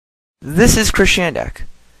This is Chris Yandek,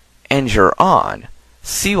 and you're on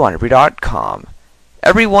C1RB.com.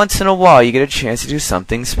 Every once in a while you get a chance to do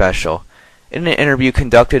something special. In an interview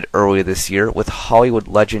conducted earlier this year with Hollywood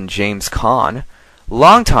legend James Caan,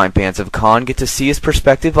 longtime fans of Caan get to see his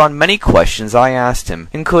perspective on many questions I asked him,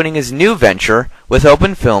 including his new venture with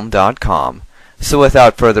OpenFilm.com. So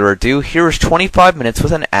without further ado, here is 25 minutes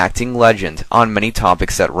with an acting legend on many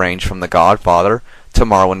topics that range from The Godfather to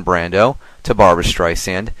Marlon Brando to Barbra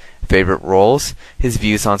Streisand, favorite roles, his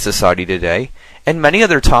views on society today, and many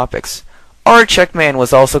other topics. Our Czech man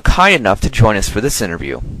was also kind enough to join us for this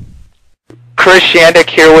interview. Chris Yandek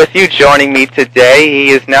here with you, joining me today. He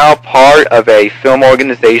is now part of a film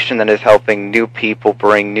organization that is helping new people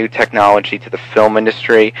bring new technology to the film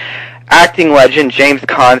industry. Acting legend James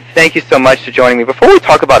Caan, thank you so much for joining me. Before we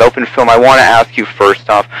talk about open film, I want to ask you first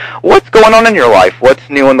off, what's going on in your life? What's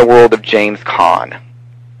new in the world of James Caan?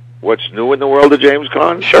 What's new in the world of James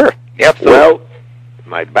Caan? Sure. Yeah, absolutely. Well,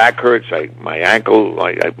 my back hurts. My ankle,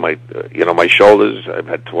 my shoulders. I've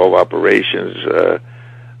had 12 operations.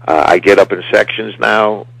 I get up in sections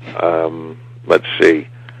now. Let's see.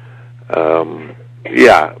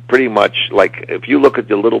 Yeah, pretty much. Like if you look at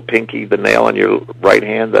the little pinky, the nail on your right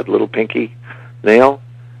hand, that little pinky nail,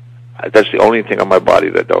 that's the only thing on my body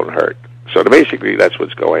that don't hurt. So basically, that's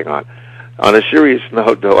what's going on. On a serious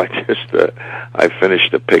note, though, I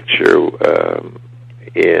finished a picture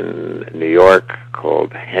in New York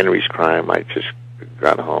called Henry's Crime. I just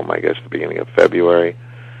got home, I guess, the beginning of February.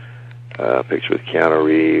 A picture with Keanu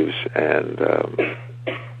Reeves and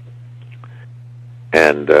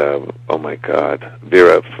oh my God,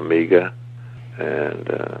 Vera Farmiga, and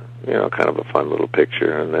kind of a fun little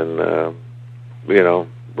picture. And then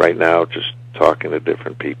right now, just talking to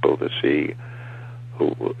different people to see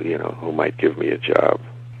who might give me a job.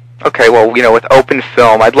 Okay, well, with open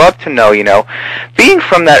film, I'd love to know, being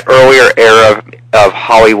from that earlier era of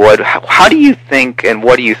Hollywood, how do you think and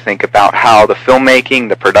what do you think about how the filmmaking,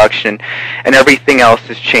 the production, and everything else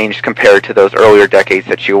has changed compared to those earlier decades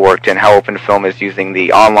that you worked in, how open film is using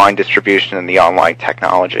the online distribution and the online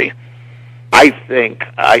technology? I think,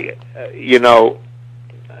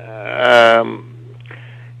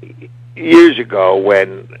 years ago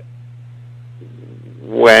when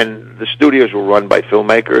the studios were run by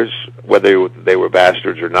filmmakers, whether they were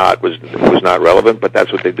bastards or not was not relevant, but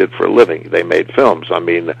that's what they did for a living. They made films. I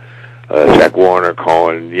mean, Jack Warner,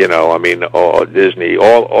 Cohen, Disney,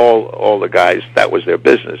 all the guys, that was their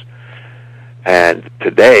business. And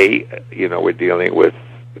today, we're dealing with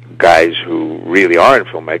guys who really aren't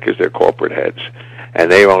filmmakers, they're corporate heads,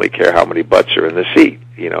 and they only care how many butts are in the seat,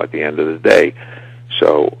 at the end of the day.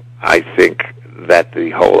 So I think that the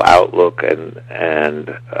whole outlook and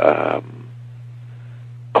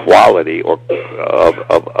quality of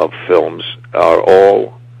films are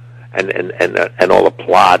all and all the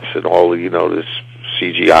plots and all this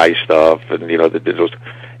CGI stuff and the digital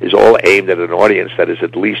is all aimed at an audience that is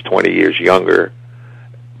at least 20 years younger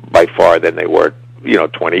by far than they were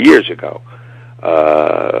 20 years ago.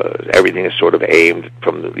 Everything is sort of aimed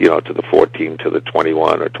from to the 14 to the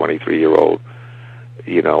 21 or 23-year-old.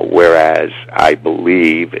 Whereas I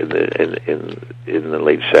believe in the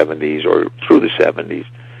late 70s or through the 70s,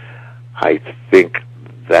 I think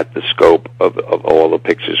that the scope of all the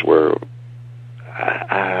pictures were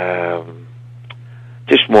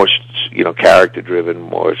just more character driven,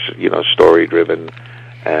 more story driven,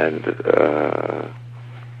 and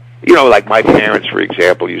like my parents, for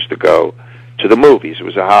example, used to go to the movies. It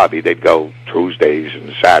was a hobby. They'd go Tuesdays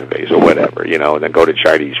and Saturdays or whatever, and then go to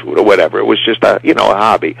Chinese food or whatever. It was just a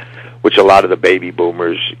hobby, which a lot of the baby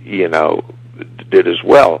boomers, did as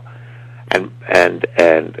well. And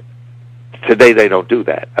today they don't do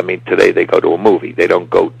that. I mean, today they go to a movie. They don't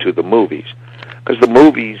go to the movies. Because the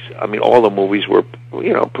movies, all the movies were,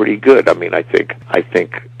 pretty good. I think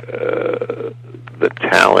the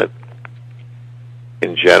talent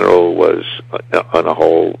in general was, on a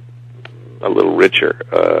whole, a little richer.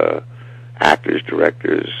 Actors,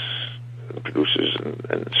 directors, producers,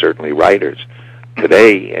 and certainly writers.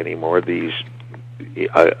 Today, anymore, a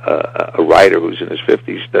writer who's in his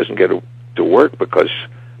 50s doesn't get to work because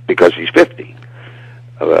he's 50.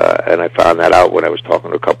 And I found that out when I was talking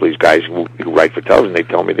to a couple of these guys who write for television. They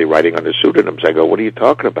tell me they're writing under pseudonyms. I go, what are you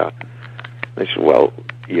talking about? They said, well,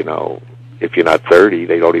 if you're not 30,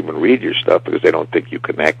 they don't even read your stuff because they don't think you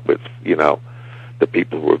connect with, the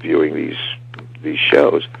people who are viewing these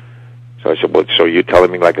shows. So I said, well, so you're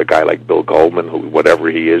telling me like a guy like Bill Goldman, who, whatever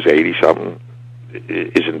he is, 80-something,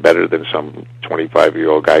 isn't better than some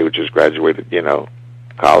 25-year-old guy who just graduated,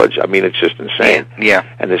 college? It's just insane. Yeah.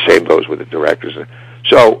 And the same goes with the directors.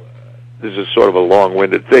 So this is sort of a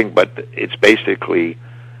long-winded thing, but it's basically,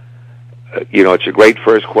 it's a great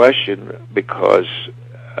first question because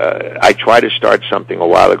I tried to start something a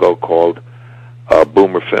while ago called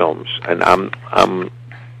Boomer Films, and I'm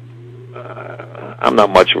not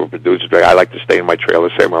much of a producer. I like to stay in my trailer,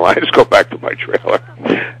 say my lines, go back to my trailer.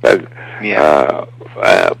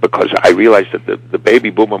 Because I realized that the baby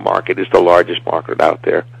boomer market is the largest market out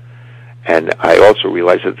there. And I also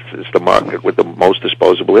realized that it's the market with the most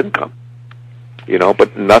disposable income.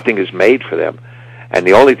 But nothing is made for them. And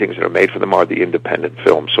the only things that are made for them are the independent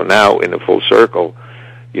films. So now, in a full circle,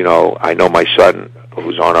 I know my son,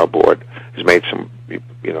 who's on our board, has made some,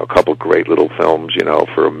 a couple great little films,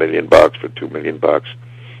 for $1 million, for $2 million.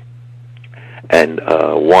 And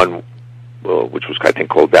one, which was, I think,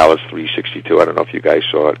 called Dallas 362. I don't know if you guys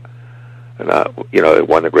saw it. And, it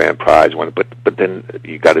won the grand prize. But then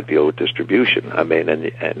you got to deal with distribution. I mean,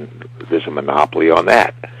 and there's a monopoly on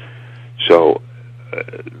that. So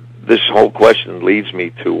this whole question leads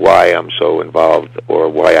me to why I'm so involved, or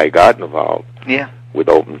why I got involved with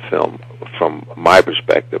open film. From my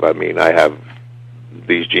perspective, I mean, I have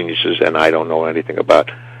these geniuses, and I don't know anything about.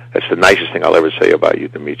 That's the nicest thing I'll ever say about you,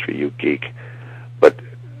 Dimitri, you geek. But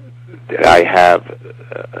I have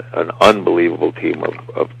an unbelievable team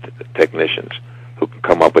of technicians who can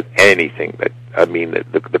come up with anything that, I mean,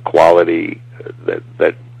 the quality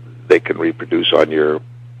that they can reproduce on your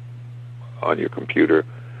computer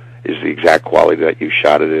is the exact quality that you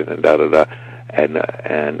shot it in, and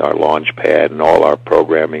and our launch pad and all our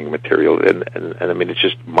programming material, and I mean, it's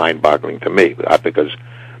just mind-boggling to me, because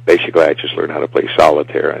basically I just learned how to play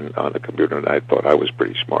solitaire and on the computer, and I thought I was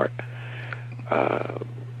pretty smart.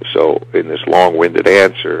 So in this long-winded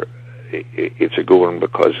answer, it's a good one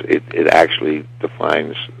because it actually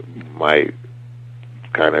defines my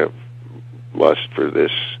kind of lust for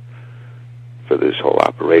this whole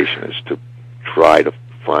operation, is to try to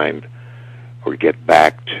find or get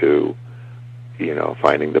back to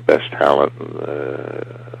finding the best talent,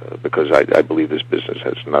 because I believe this business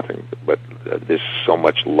has nothing but there's so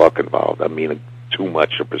much luck involved. I mean, too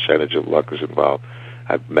much a percentage of luck is involved.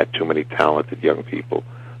 I've met too many talented young people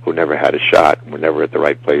who never had a shot, were never at the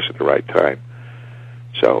right place at the right time.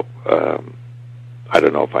 So I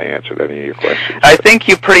don't know if I answered any of your questions. I think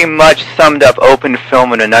you pretty much summed up open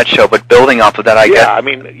film in a nutshell, but building off of that, I guess.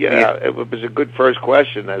 It was a good first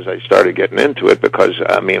question as I started getting into it, because,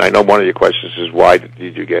 I mean, I know one of your questions is, why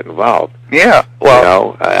did you get involved? Yeah,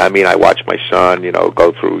 well... I mean, I watched my son,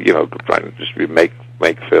 go through, trying to just make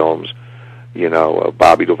films.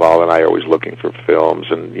 Bobby Duvall and I are always looking for films,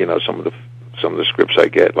 and, some of the scripts I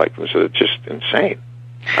get, so it's just insane.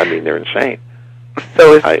 I mean, they're insane.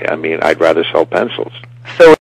 So I mean, I'd rather sell pencils. So